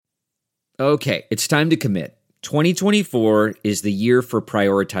Okay, it's time to commit. 2024 is the year for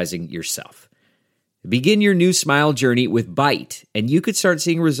prioritizing yourself. Begin your new smile journey with Byte, and you could start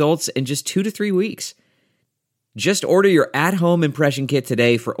seeing results in just 2 to 3 weeks. Just order your at-home impression kit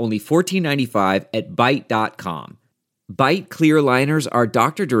today for only $14.95 at Byte.com. Byte clear liners are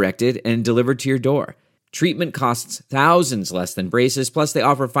doctor-directed and delivered to your door. Treatment costs thousands less than braces, plus they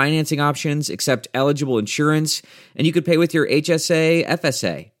offer financing options, accept eligible insurance, and you could pay with your HSA,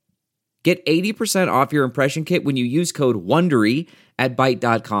 FSA. Get 80% off your impression kit when you use code WONDERY at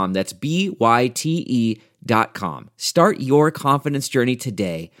Byte.com. That's BYTE.com. Start your confidence journey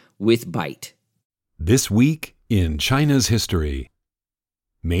today with Byte. This week in China's history.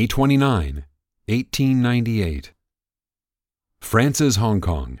 May 29, 1898. France's Hong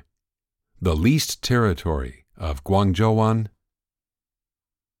Kong, the leased territory of Guangzhouwan.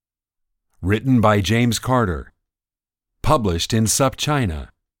 Written by James Carter. Published in SupChina.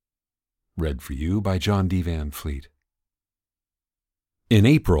 Read for you by John D. Van Fleet. In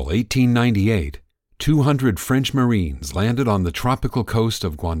April 1898, 200 French Marines landed on the tropical coast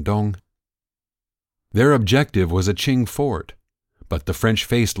of Guangdong. Their objective was a Qing fort, but the French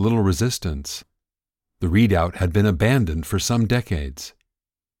faced little resistance. The redoubt had been abandoned for some decades.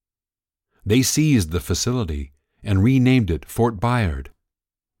 They seized the facility and renamed it Fort Bayard,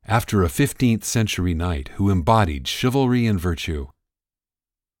 after a 15th century knight who embodied chivalry and virtue.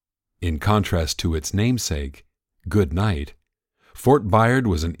 In contrast to its namesake, Good Knight, Fort Bayard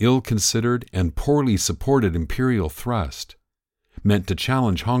was an ill-considered and poorly supported imperial thrust, meant to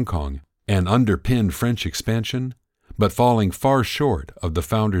challenge Hong Kong and underpin French expansion, but falling far short of the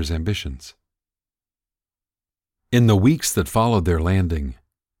founders' ambitions. In the weeks that followed their landing,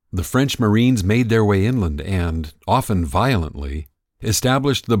 the French Marines made their way inland and, often violently,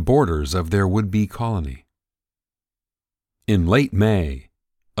 established the borders of their would-be colony. In late May,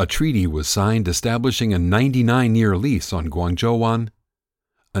 a treaty was signed establishing a 99-year lease on Guangzhouwan,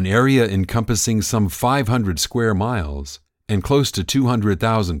 an area encompassing some 500 square miles and close to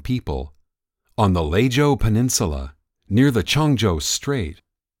 200,000 people, on the Leizhou Peninsula near the Changzhou Strait,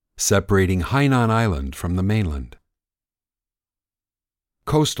 separating Hainan Island from the mainland.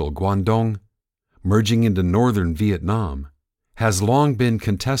 Coastal Guangdong, merging into northern Vietnam, has long been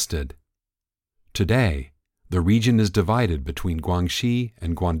contested. Today, the region is divided between Guangxi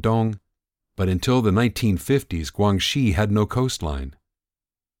and Guangdong, but until the 1950s, Guangxi had no coastline.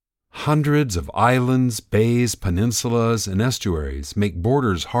 Hundreds of islands, bays, peninsulas, and estuaries make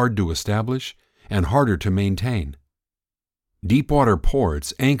borders hard to establish and harder to maintain. Deepwater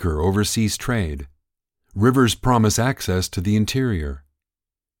ports anchor overseas trade. Rivers promise access to the interior.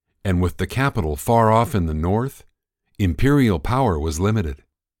 And with the capital far off in the north, imperial power was limited.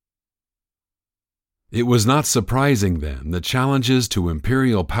 It was not surprising, then, that challenges to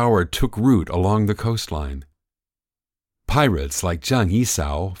imperial power took root along the coastline. Pirates like Zhang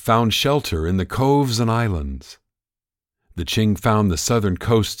Yisao found shelter in the coves and islands. The Qing found the southern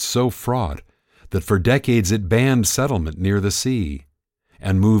coast so fraught that for decades it banned settlement near the sea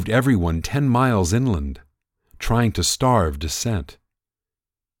and moved everyone 10 miles inland, trying to starve dissent.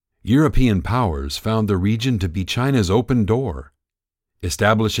 European powers found the region to be China's open door,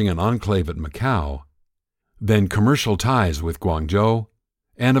 establishing an enclave at Macau, then commercial ties with Guangzhou,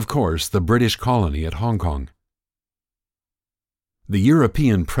 and of course the British colony at Hong Kong. The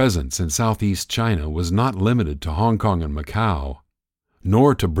European presence in southeast China was not limited to Hong Kong and Macau,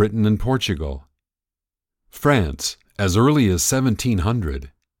 nor to Britain and Portugal. France, as early as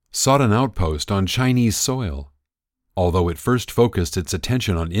 1700, sought an outpost on Chinese soil, although it first focused its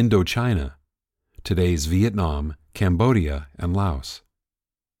attention on Indochina, today's Vietnam, Cambodia, and Laos.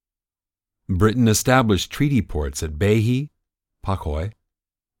 Britain established treaty ports at Beihe, Pakoi,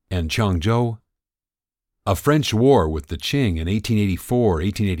 and Changzhou. A French war with the Qing in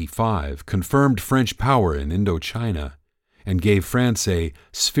 1884-1885 confirmed French power in Indochina and gave France a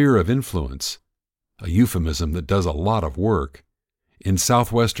sphere of influence, a euphemism that does a lot of work, in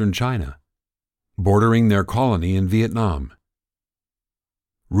southwestern China, bordering their colony in Vietnam.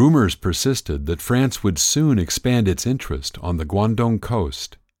 Rumors persisted that France would soon expand its interest on the Guangdong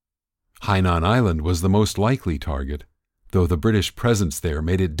coast. Hainan Island was the most likely target, though the British presence there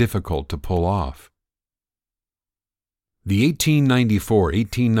made it difficult to pull off. The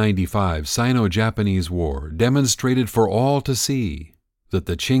 1894-1895 Sino-Japanese War demonstrated for all to see that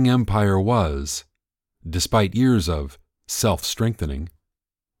the Qing Empire was, despite years of self-strengthening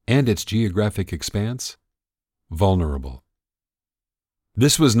and its geographic expanse, vulnerable.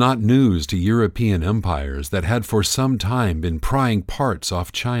 This was not news to European empires that had for some time been prying parts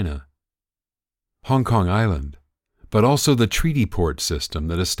off China. Hong Kong Island, but also the treaty port system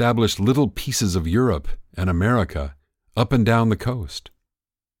that established little pieces of Europe and America up and down the coast.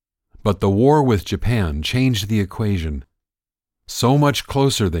 But the war with Japan changed the equation. So much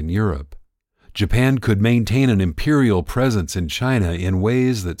closer than Europe, Japan could maintain an imperial presence in China in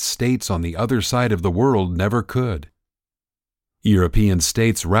ways that states on the other side of the world never could. European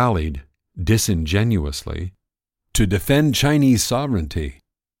states rallied, disingenuously, to defend Chinese sovereignty,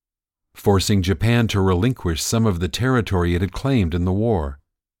 forcing Japan to relinquish some of the territory it had claimed in the war.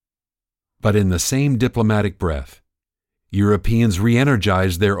 But in the same diplomatic breath, Europeans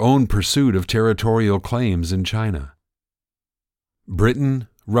re-energized their own pursuit of territorial claims in China. Britain,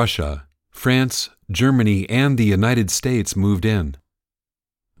 Russia, France, Germany, and the United States moved in.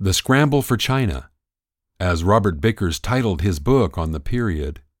 The scramble for China, as Robert Bickers titled his book on the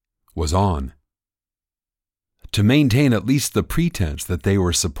period, was on. To maintain at least the pretense that they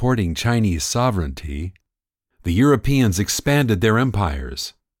were supporting Chinese sovereignty, the Europeans expanded their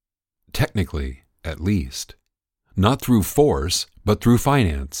empires, technically at least, not through force but through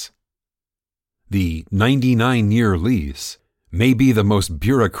finance. The 99-year lease may be the most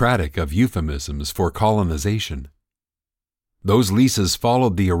bureaucratic of euphemisms for colonization. Those leases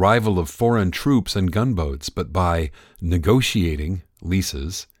followed the arrival of foreign troops and gunboats, but by negotiating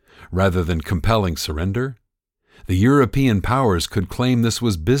leases rather than compelling surrender, the European powers could claim this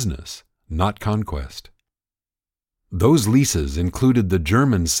was business, not conquest. Those leases included the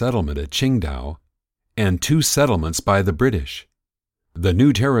German settlement at Qingdao and 2 settlements by the British, the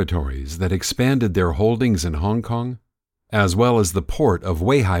new territories that expanded their holdings in Hong Kong, as well as the port of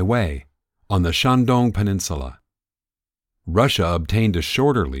Weihai Wei on the Shandong Peninsula. Russia obtained a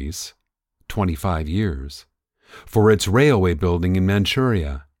shorter lease, 25 years, for its railway building in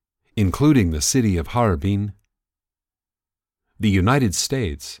Manchuria, including the city of Harbin. The United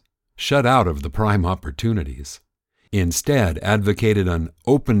States, shut out of the prime opportunities, instead advocated an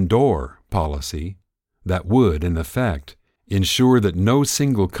open-door policy that would, in effect, ensure that no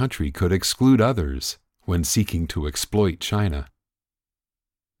single country could exclude others when seeking to exploit China.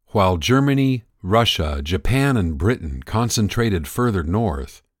 While Germany, Russia, Japan, and Britain concentrated further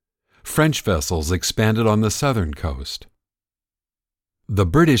north, French vessels expanded on the southern coast. The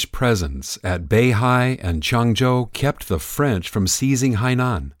British presence at Beihai and Changzhou kept the French from seizing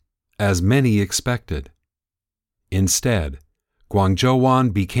Hainan, as many expected. Instead,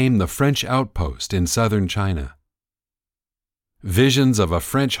 Guangzhouwan became the French outpost in southern China. Visions of a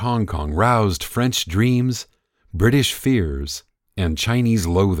French Hong Kong roused French dreams, British fears, and Chinese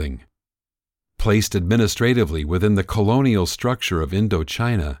loathing. Placed administratively within the colonial structure of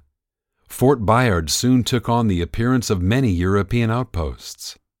Indochina, Fort Bayard soon took on the appearance of many European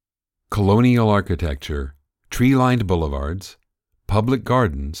outposts. Colonial architecture, tree-lined boulevards, public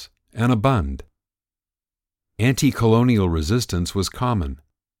gardens, and abund. Anti-colonial resistance was common.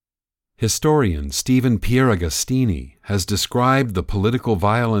 Historian Stephen Pieragostini has described the political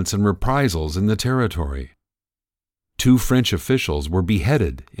violence and reprisals in the territory. 2 French officials were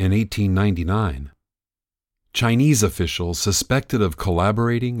beheaded in 1899. Chinese officials suspected of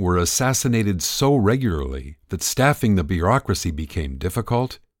collaborating were assassinated so regularly that staffing the bureaucracy became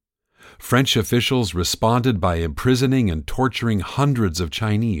difficult. French officials responded by imprisoning and torturing hundreds of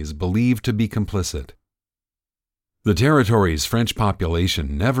Chinese believed to be complicit. The territory's French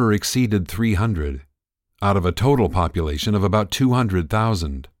population never exceeded 300, out of a total population of about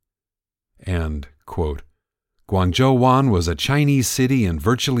 200,000. And, quote, Guangzhouwan was a Chinese city in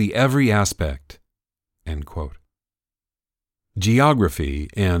virtually every aspect, end quote. Geography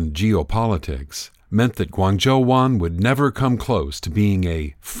and geopolitics meant that Guangzhouwan would never come close to being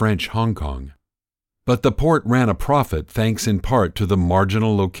a French Hong Kong. But the port ran a profit thanks in part to the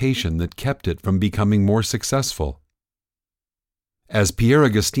marginal location that kept it from becoming more successful. As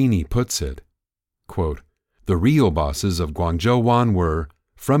Pieragostini puts it, quote, the real bosses of Guangzhouwan were,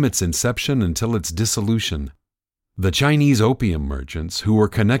 from its inception until its dissolution, the Chinese opium merchants who were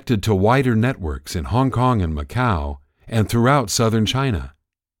connected to wider networks in Hong Kong and Macau and throughout southern China,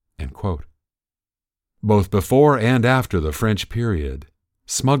 end quote. Both before and after the French period,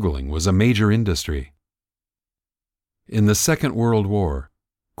 smuggling was a major industry. In the Second World War,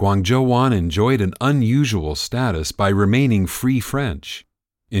 Guangzhouwan enjoyed an unusual status by remaining Free French,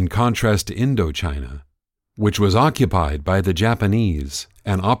 in contrast to Indochina, which was occupied by the Japanese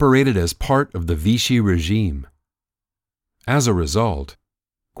and operated as part of the Vichy regime. As a result,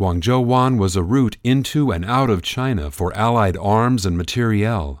 Guangzhouwan was a route into and out of China for Allied arms and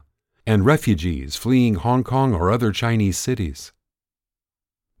materiel, and refugees fleeing Hong Kong or other Chinese cities.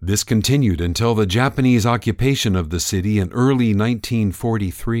 This continued until the Japanese occupation of the city in early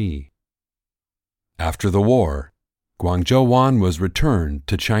 1943. After the war, Guangzhou was returned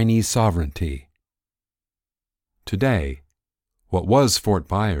to Chinese sovereignty. Today, what was Fort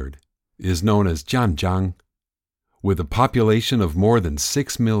Bayard is known as Jianjiang, with a population of more than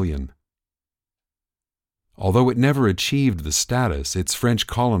 6 million. Although it never achieved the status its French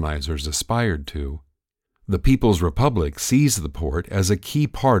colonizers aspired to, the People's Republic sees the port as a key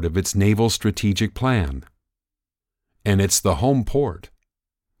part of its naval strategic plan. And it's the home port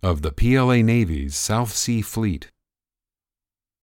of the PLA Navy's South Sea Fleet.